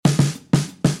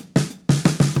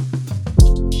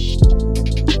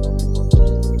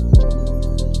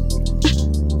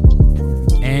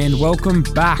welcome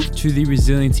back to the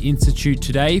Resilience Institute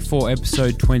today for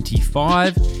episode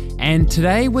 25. And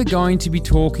today we're going to be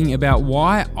talking about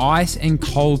why ice and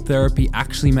cold therapy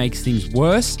actually makes things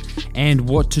worse and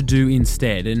what to do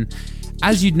instead. And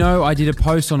as you'd know, I did a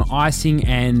post on icing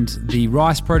and the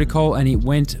R.I.C.E protocol, and it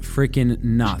went freaking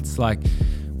nuts. Like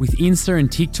with Insta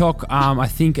and TikTok, I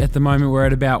think at the moment we're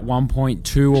at about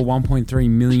 1.2 or 1.3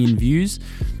 million views.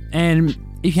 And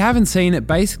if you haven't seen it,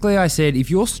 basically I said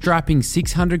if you're strapping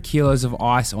 600 kilos of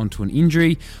ice onto an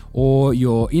injury, or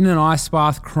you're in an ice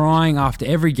bath crying after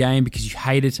every game because you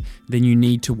hate it, then you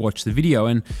need to watch the video.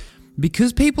 And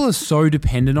because people are so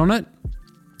dependent on it,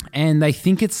 and they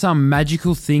think it's some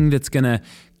magical thing that's going to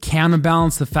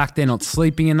counterbalance the fact they're not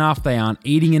sleeping enough, they aren't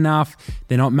eating enough,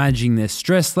 they're not managing their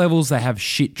stress levels, they have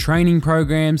shit training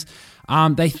programs.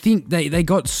 They think they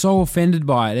got so offended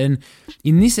by it. And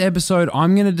in this episode,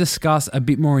 I'm going to discuss a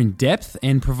bit more in depth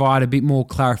and provide a bit more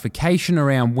clarification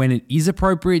around when it is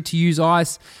appropriate to use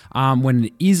ice, when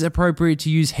it is appropriate to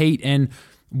use heat, and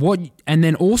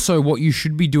then also what you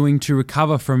should be doing to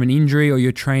recover from an injury or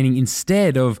your training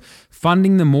instead of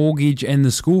funding the mortgage and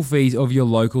the school fees of your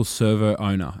local servo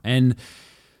owner. And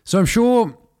so I'm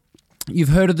sure you've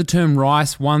heard of the term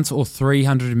R.I.C.E once or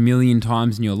 300 million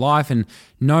times in your life. And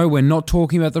no, we're not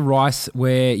talking about the R.I.C.E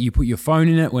where you put your phone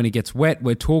in it when it gets wet.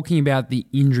 We're talking about the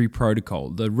injury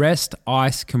protocol, the rest,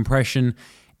 ice, compression,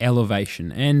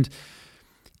 elevation. And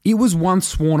it was once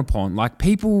sworn upon, like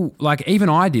people, like even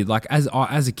I did, like as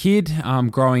a kid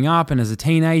growing up and as a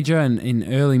teenager and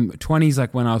in early 20s,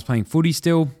 like when I was playing footy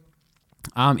still,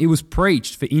 it was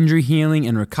preached for injury healing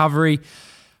and recovery.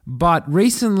 But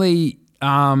recently,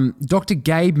 Dr.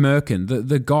 Gabe Merkin,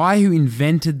 the guy who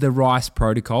invented the R.I.C.E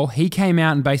protocol, he came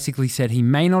out and basically said he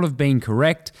may not have been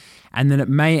correct, and that it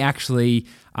may actually,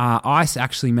 ice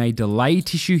actually may delay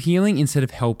tissue healing instead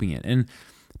of helping it. And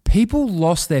people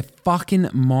lost their fucking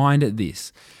mind at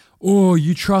this. Oh,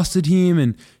 you trusted him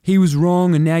and he was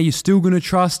wrong and now you're still going to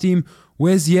trust him.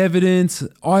 Where's the evidence?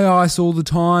 I ice all the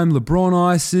time. LeBron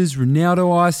ices,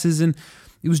 Ronaldo ices, and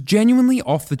it was genuinely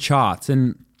off the charts.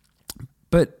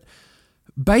 But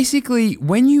basically,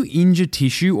 when you injure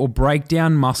tissue or break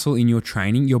down muscle in your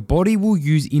training, your body will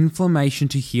use inflammation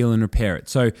to heal and repair it.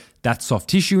 So that's soft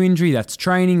tissue injury, that's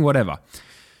training, whatever.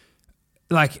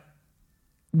 Like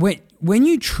when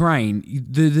you train,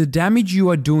 the damage you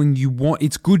are doing,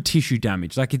 it's good tissue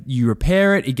damage. Like you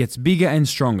repair it, it gets bigger and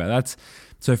stronger.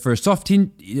 So for a soft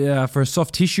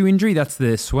tissue injury, that's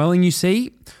the swelling you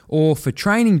see, or for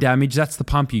training damage, that's the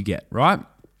pump you get, right?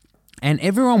 And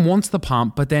everyone wants the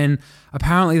pump, but then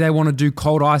apparently they want to do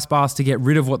cold ice baths to get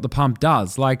rid of what the pump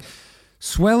does. Like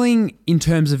swelling in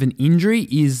terms of an injury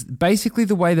is basically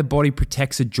the way the body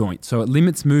protects a joint. So it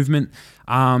limits movement,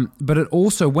 but it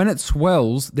also, when it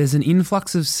swells, there's an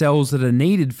influx of cells that are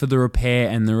needed for the repair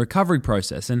and the recovery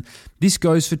process. And this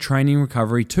goes for training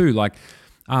recovery too. Like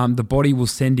the body will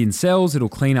send in cells, it'll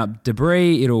clean up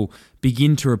debris, it'll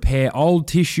begin to repair old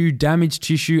tissue, damaged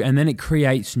tissue, and then it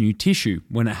creates new tissue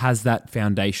when it has that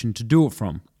foundation to do it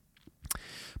from.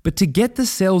 But to get the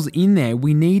cells in there,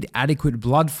 we need adequate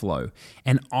blood flow.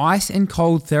 And ice and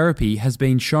cold therapy has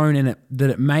been shown that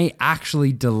it may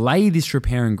actually delay this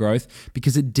repair and growth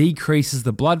because it decreases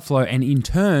the blood flow and in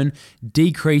turn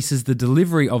decreases the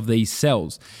delivery of these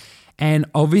cells. And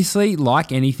obviously,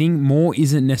 like anything, more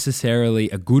isn't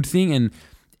necessarily a good thing, and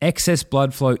excess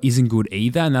blood flow isn't good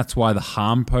either, and that's why the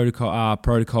R.I.C.E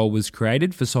protocol was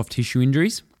created for soft tissue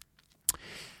injuries.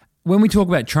 When we talk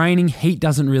about training, heat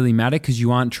doesn't really matter because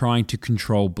you aren't trying to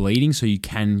control bleeding, so you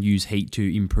can use heat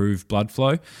to improve blood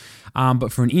flow.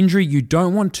 But for an injury, you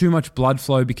don't want too much blood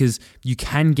flow because you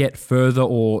can get further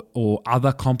or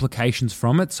other complications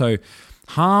from it. So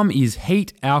harm is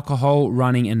heat, alcohol,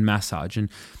 running, and massage. And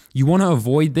you want to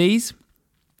avoid these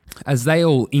as they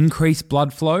all increase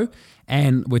blood flow,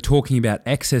 and we're talking about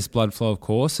excess blood flow, of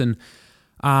course, and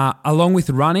along with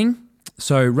running.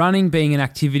 So running being an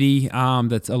activity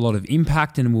that's a lot of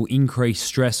impact and will increase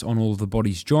stress on all of the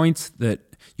body's joints that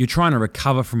you're trying to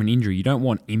recover from an injury. You don't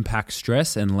want impact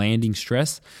stress and landing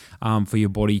stress for your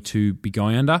body to be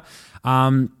going under.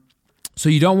 So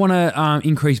you don't want to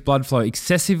increase blood flow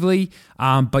excessively,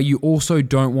 but you also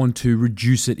don't want to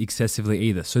reduce it excessively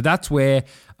either. So that's where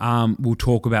we'll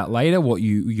talk about later what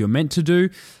you're meant to do.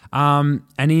 And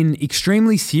in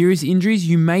extremely serious injuries,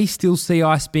 you may still see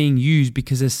ice being used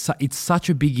because it's such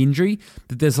a big injury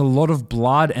that there's a lot of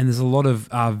blood and there's a lot of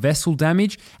vessel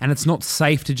damage, and it's not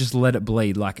safe to just let it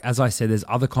bleed. Like, as I said, there's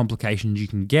other complications you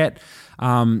can get.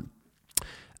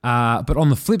 But on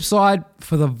the flip side,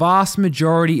 for the vast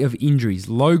majority of injuries,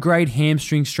 low-grade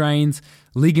hamstring strains,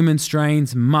 ligament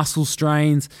strains, muscle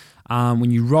strains,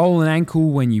 when you roll an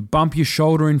ankle, when you bump your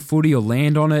shoulder in footy or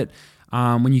land on it,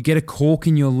 when you get a cork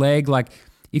in your leg. Like,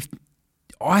 if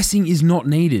icing is not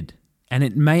needed, and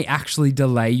it may actually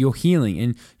delay your healing,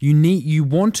 and you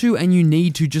want to and you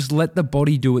need to just let the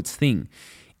body do its thing.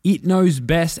 It knows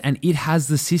best, and it has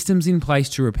the systems in place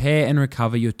to repair and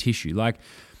recover your tissue. Like,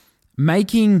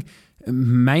 making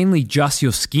mainly just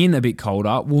your skin a bit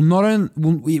colder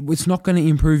it's not going to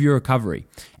improve your recovery.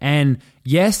 And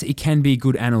yes, it can be a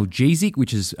good analgesic,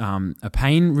 which is a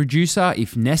pain reducer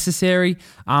if necessary,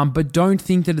 but don't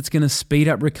think that it's going to speed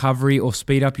up recovery or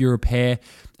speed up your repair.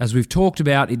 As we've talked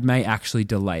about, it may actually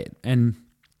delay it. And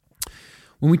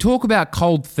when we talk about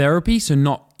cold therapy, so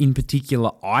not in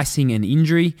particular icing and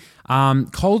injury,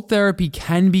 cold therapy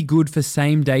can be good for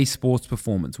same-day sports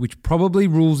performance, which probably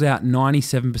rules out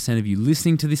 97% of you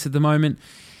listening to this at the moment.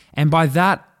 And by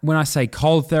that, when I say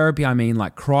cold therapy, I mean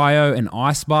like cryo and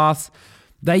ice baths.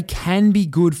 They can be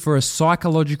good for a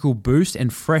psychological boost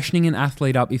and freshening an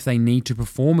athlete up if they need to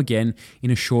perform again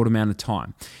in a short amount of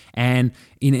time. And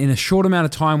in a short amount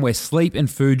of time where sleep and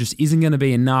food just isn't going to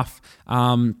be enough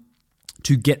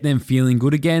to get them feeling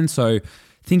good again. So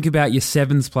think about your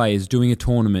sevens players doing a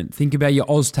tournament. Think about your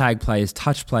OzTag players,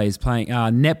 touch players playing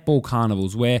netball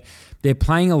carnivals, where they're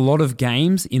playing a lot of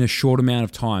games in a short amount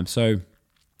of time. So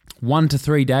 1 to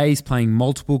 3 days playing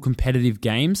multiple competitive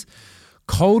games.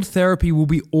 Cold therapy will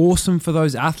be awesome for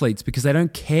those athletes because they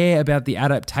don't care about the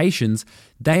adaptations.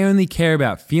 They only care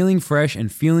about feeling fresh and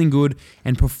feeling good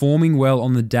and performing well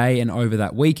on the day and over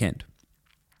that weekend.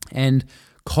 And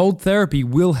cold therapy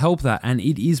will help that, and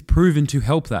it is proven to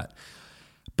help that.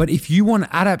 But if you want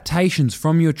adaptations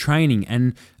from your training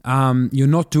and you're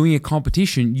not doing a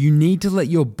competition, you need to let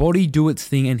your body do its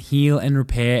thing and heal and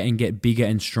repair and get bigger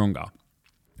and stronger.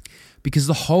 Because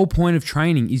the whole point of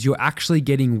training is you're actually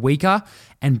getting weaker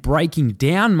and breaking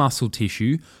down muscle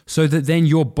tissue so that then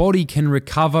your body can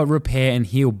recover, repair, and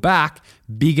heal back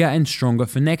bigger and stronger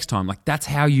for next time. Like, that's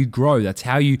how you grow. That's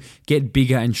how you get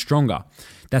bigger and stronger.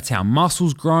 That's how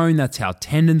muscles grow. That's how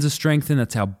tendons are strengthened.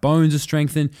 That's how bones are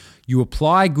strengthened. You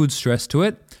apply good stress to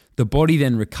it. The body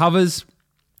then recovers.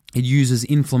 It uses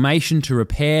inflammation to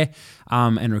repair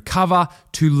and recover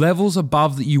to levels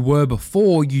above that you were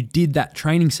before you did that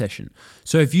training session.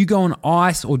 So if you go on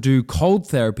ice or do cold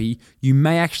therapy, you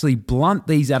may actually blunt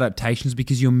these adaptations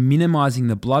because you're minimizing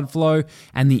the blood flow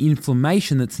and the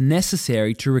inflammation that's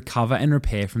necessary to recover and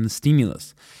repair from the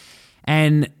stimulus.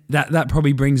 And that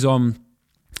probably brings on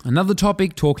another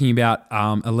topic, talking about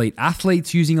elite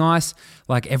athletes using ice.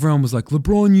 Like, everyone was like,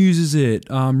 LeBron uses it,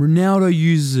 Ronaldo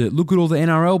uses it, look at all the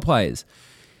NRL players.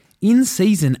 In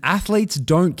season, athletes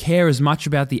don't care as much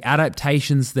about the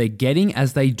adaptations they're getting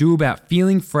as they do about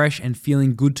feeling fresh and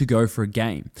feeling good to go for a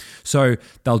game. So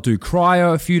they'll do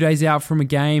cryo a few days out from a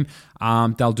game.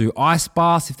 They'll do ice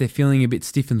baths if they're feeling a bit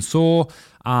stiff and sore.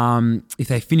 If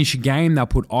they finish a game, they'll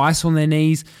put ice on their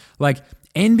knees. Like,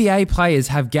 NBA players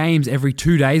have games every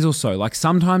 2 days or so. Like,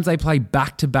 sometimes they play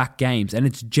back-to-back games, and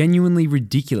it's genuinely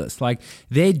ridiculous. Like,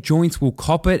 their joints will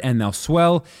cop it and they'll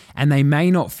swell, and they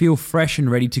may not feel fresh and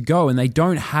ready to go, and they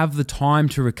don't have the time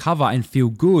to recover and feel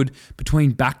good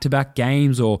between back-to-back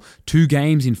games or 2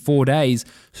 games in 4 days.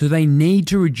 So they need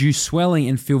to reduce swelling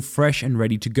and feel fresh and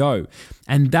ready to go.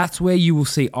 And that's where you will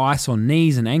see ice on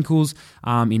knees and ankles,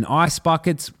 in ice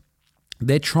buckets.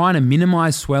 They're trying to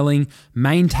minimize swelling,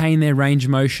 maintain their range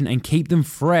of motion, and keep them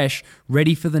fresh,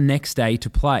 ready for the next day to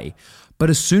play.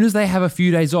 But as soon as they have a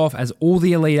few days off, as all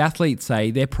the elite athletes say,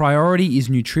 their priority is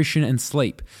nutrition and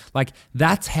sleep. Like,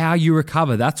 that's how you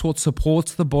recover. That's what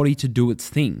supports the body to do its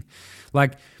thing.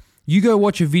 Like, you go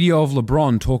watch a video of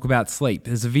LeBron talk about sleep.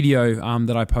 There's a video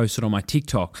that I posted on my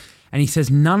TikTok. And he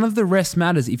says none of the rest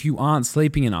matters if you aren't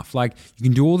sleeping enough. Like, you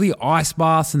can do all the ice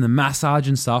baths and the massage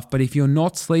and stuff, but if you're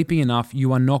not sleeping enough,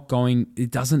 you are not going,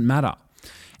 it doesn't matter.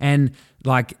 And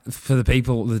like, for the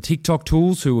people, the TikTok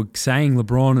tools who are saying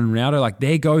LeBron and Ronaldo, like,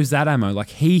 there goes that ammo. Like,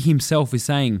 he himself is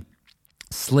saying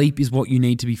sleep is what you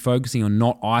need to be focusing on,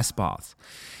 not ice baths.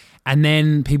 And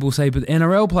then people say, but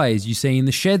NRL players you see in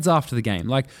the sheds after the game,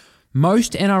 like,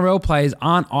 most NRL players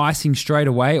aren't icing straight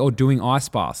away or doing ice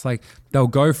baths. Like, they'll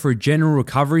go for a general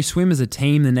recovery swim as a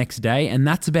team the next day, and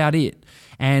that's about it.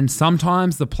 And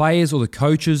sometimes the players or the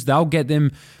coaches, they'll get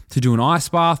them to do an ice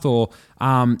bath, or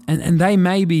and they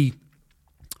may be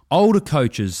older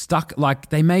coaches stuck, like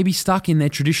they may be stuck in their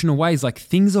traditional ways. Like,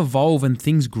 things evolve and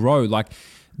things grow. Like,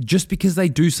 just because they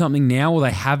do something now or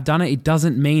they have done it, it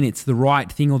doesn't mean it's the right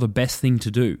thing or the best thing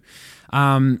to do.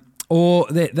 Or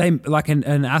they like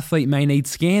an athlete may need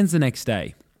scans the next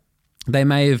day. They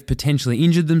may have potentially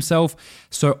injured themselves.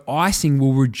 So icing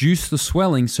will reduce the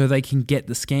swelling so they can get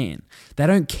the scan. They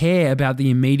don't care about the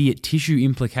immediate tissue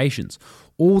implications.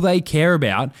 All they care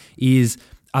about is,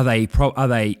 are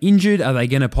they injured? Are they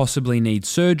going to possibly need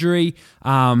surgery?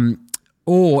 Or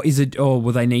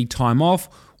will they need time off?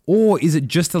 Or is it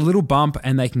just a little bump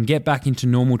and they can get back into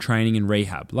normal training and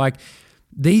rehab? Like,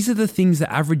 these are the things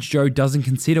that average Joe doesn't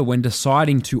consider when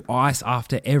deciding to ice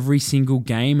after every single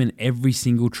game and every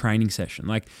single training session.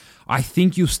 Like, I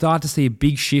think you'll start to see a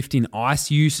big shift in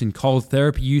ice use and cold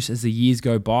therapy use as the years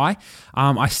go by.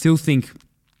 I still think,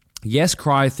 yes,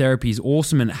 cryotherapy is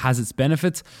awesome and it has its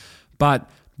benefits, but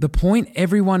the point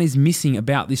everyone is missing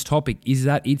about this topic is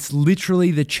that it's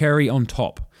literally the cherry on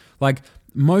top. Like,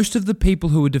 most of the people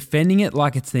who are defending it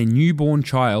like it's their newborn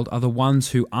child are the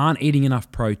ones who aren't eating enough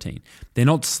protein. They're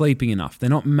not sleeping enough. They're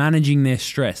not managing their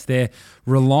stress. They're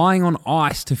relying on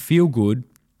ice to feel good.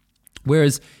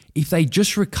 Whereas if they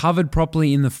just recovered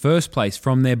properly in the first place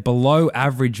from their below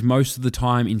average, most of the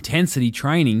time, intensity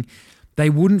training, they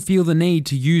wouldn't feel the need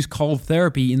to use cold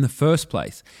therapy in the first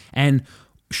place. And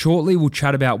shortly we'll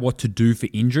chat about what to do for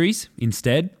injuries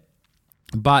instead.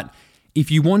 But if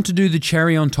you want to do the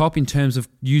cherry on top in terms of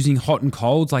using hot and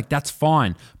colds, like, that's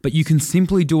fine. But you can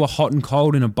simply do a hot and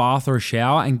cold in a bath or a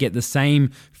shower and get the same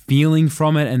feeling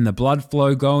from it and the blood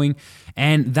flow going.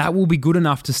 And that will be good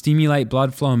enough to stimulate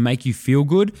blood flow and make you feel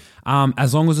good,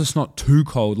 as long as it's not too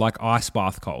cold, like ice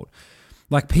bath cold.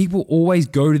 Like, people always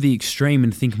go to the extreme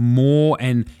and think more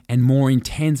and more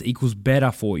intense equals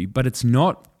better for you, but it's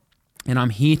not. And I'm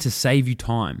here to save you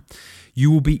time. You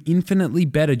will be infinitely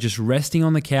better just resting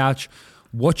on the couch,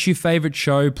 watch your favorite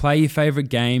show, play your favorite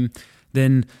game,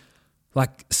 than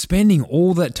like spending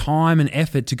all that time and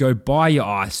effort to go buy your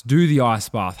ice, do the ice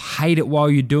bath, hate it while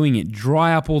you're doing it,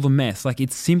 dry up all the mess. Like,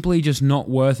 it's simply just not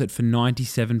worth it for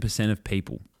 97% of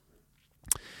people.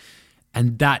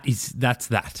 And that's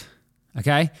that.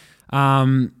 Okay?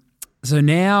 So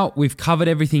now we've covered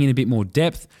everything in a bit more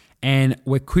depth. And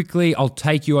I'll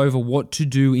take you over what to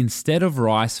do instead of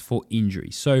R.I.C.E for injury.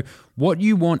 So what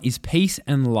you want is peace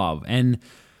and love. And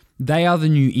they are the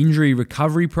new injury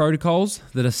recovery protocols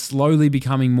that are slowly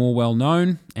becoming more well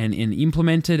known and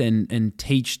implemented and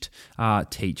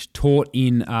taught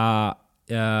in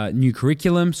new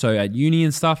curriculum, so at uni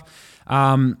and stuff.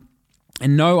 And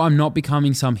no, I'm not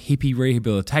becoming some hippie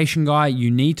rehabilitation guy. You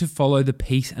need to follow the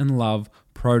peace and love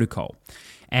protocol.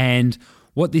 And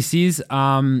what this is,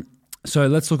 so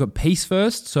let's look at peace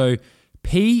first. So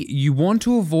P, you want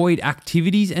to avoid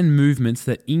activities and movements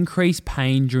that increase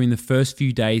pain during the first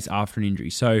few days after an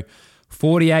injury. So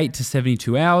 48 to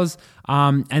 72 hours.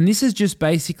 And this is just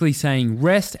basically saying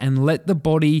rest and let the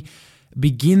body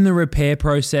begin the repair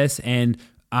process and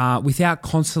without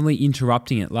constantly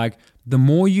interrupting it. Like, the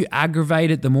more you aggravate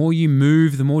it, the more you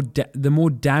move, the more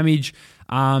damage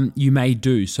you may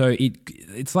do. So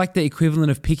it's like the equivalent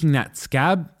of picking that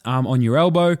scab on your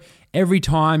elbow every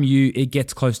time it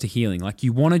gets close to healing. Like,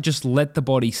 you want to just let the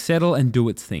body settle and do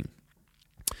its thing.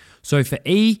 So for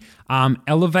E,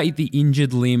 elevate the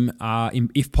injured limb,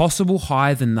 if possible,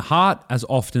 higher than the heart as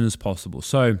often as possible.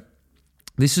 So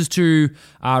this is to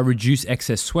reduce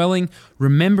excess swelling,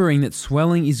 remembering that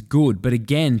swelling is good, but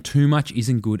again, too much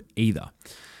isn't good either.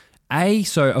 A,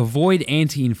 so avoid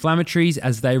anti-inflammatories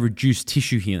as they reduce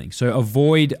tissue healing. So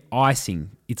avoid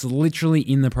icing. It's literally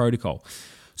in the protocol.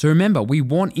 So remember, we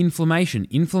want inflammation.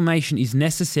 Inflammation is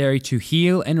necessary to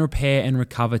heal and repair and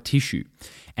recover tissue.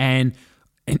 And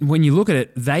when you look at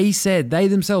it, they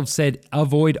themselves said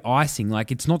avoid icing.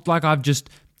 Like, it's not like I've just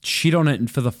shit on it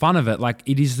for the fun of it. Like,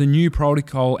 it is the new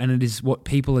protocol and it is what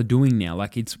people are doing now.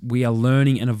 Like, we are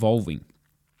learning and evolving.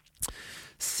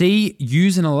 C,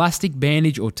 use an elastic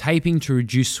bandage or taping to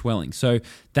reduce swelling. So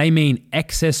they mean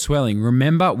excess swelling.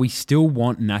 Remember, we still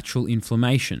want natural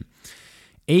inflammation.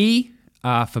 E,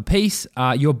 for peace,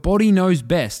 your body knows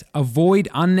best. Avoid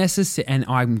unnecessary, and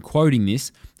I'm quoting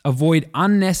this, avoid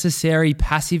unnecessary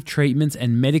passive treatments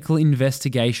and medical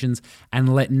investigations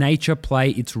and let nature play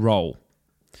its role.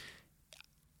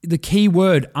 The key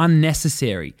word,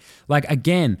 unnecessary. Like,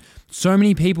 again, so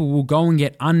many people will go and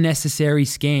get unnecessary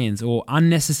scans or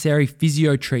unnecessary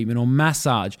physio treatment or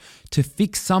massage to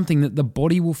fix something that the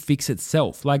body will fix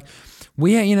itself. Like,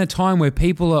 we are in a time where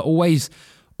people are always,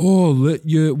 what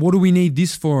do we need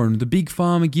this for? And the big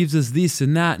pharma gives us this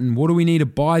and that. And what do we need to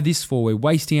buy this for? We're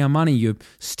wasting our money. You're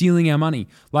stealing our money.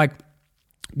 Like,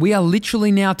 we are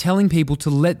literally now telling people to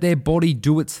let their body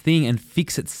do its thing and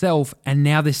fix itself, and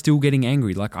now they're still getting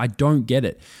angry. Like, I don't get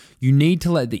it. You need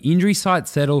to let the injury site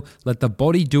settle, let the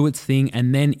body do its thing,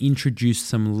 and then introduce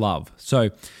some love. So,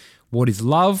 what is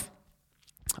love?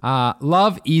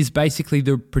 Love is basically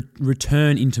the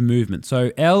return into movement.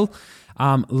 So L,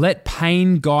 let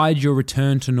pain guide your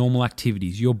return to normal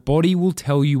activities. Your body will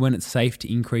tell you when it's safe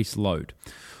to increase load.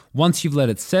 Once you've let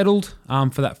it settled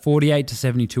for that 48 to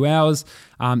 72 hours,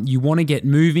 you want to get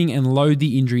moving and load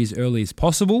the injury as early as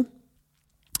possible.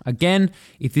 Again,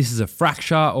 if this is a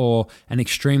fracture or an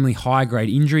extremely high-grade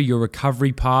injury, your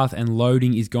recovery path and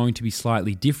loading is going to be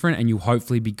slightly different, and you'll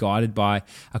hopefully be guided by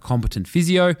a competent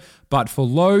physio. But for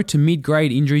low to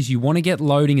mid-grade injuries, you want to get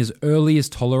loading as early as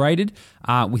tolerated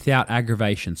without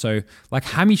aggravation. So like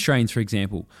hammy strains, for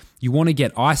example, you want to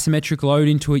get isometric load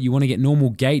into it. You want to get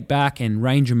normal gait back and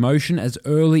range of motion as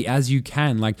early as you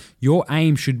can. Like your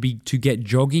aim should be to get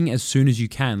jogging as soon as you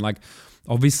can. Like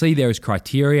obviously, there is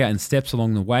criteria and steps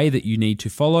along the way that you need to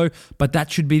follow, but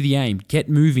that should be the aim. Get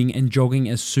moving and jogging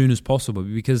as soon as possible,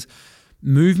 because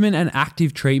movement and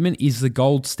active treatment is the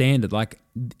gold standard. Like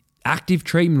active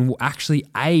treatment will actually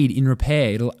aid in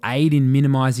repair. It'll aid in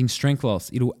minimizing strength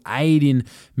loss. It'll aid in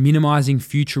minimizing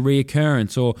future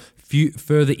reoccurrence or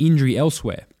further injury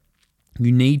elsewhere.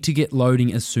 You need to get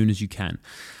loading as soon as you can.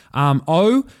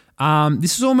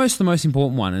 This is almost the most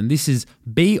important one, and this is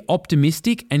be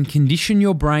optimistic and condition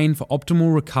your brain for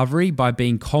optimal recovery by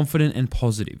being confident and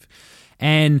positive.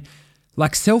 And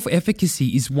like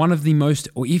self-efficacy is one of the most,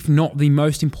 or if not the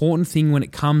most important thing when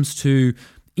it comes to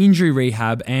injury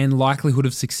rehab and likelihood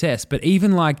of success. But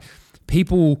even like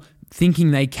people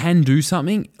thinking they can do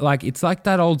something, like it's like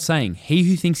that old saying, he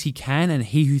who thinks he can and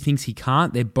he who thinks he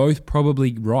can't, they're both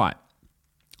probably right.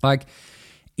 Like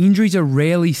injuries are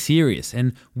rarely serious,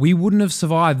 and we wouldn't have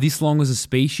survived this long as a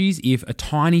species if a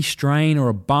tiny strain or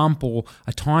a bump or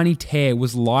a tiny tear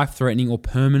was life-threatening or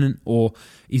permanent or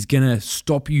is going to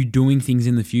stop you doing things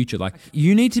in the future. Like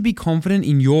you need to be confident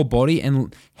in your body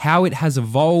and how it has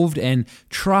evolved, and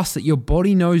trust that your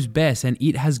body knows best and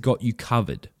it has got you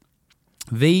covered.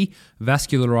 V,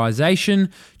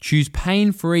 vascularization. Choose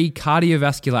pain-free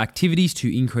cardiovascular activities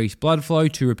to increase blood flow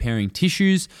to repairing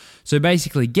tissues. So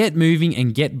basically get moving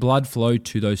and get blood flow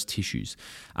to those tissues.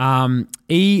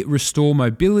 E, restore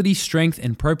mobility, strength,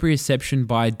 and proprioception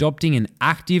by adopting an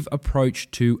active approach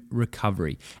to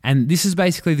recovery. And this is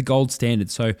basically the gold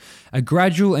standard. So a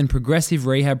gradual and progressive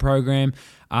rehab program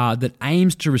that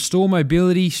aims to restore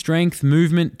mobility, strength,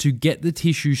 movement to get the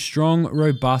tissue strong,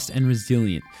 robust, and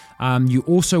resilient. You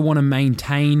also want to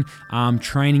maintain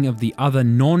training of the other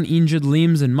non-injured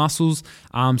limbs and muscles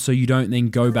so you don't then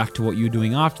go back to what you were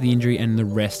doing after the injury and the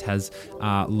rest has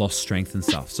lost strength and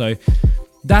stuff. So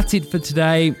that's it for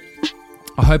today.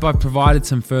 I hope I've provided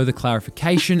some further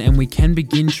clarification and we can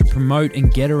begin to promote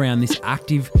and get around this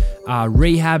active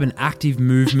rehab and active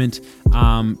movement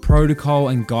protocol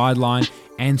and guideline,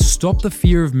 and stop the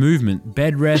fear of movement,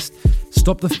 bed rest,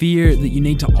 stop the fear that you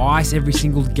need to ice every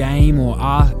single game or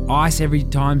ice every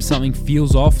time something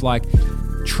feels off. Like,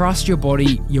 trust your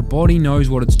body. Your body knows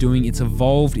what it's doing. It's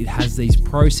evolved. It has these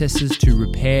processes to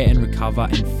repair and recover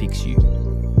and fix you.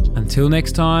 Until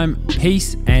next time,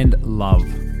 peace and love.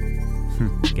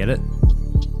 Get it?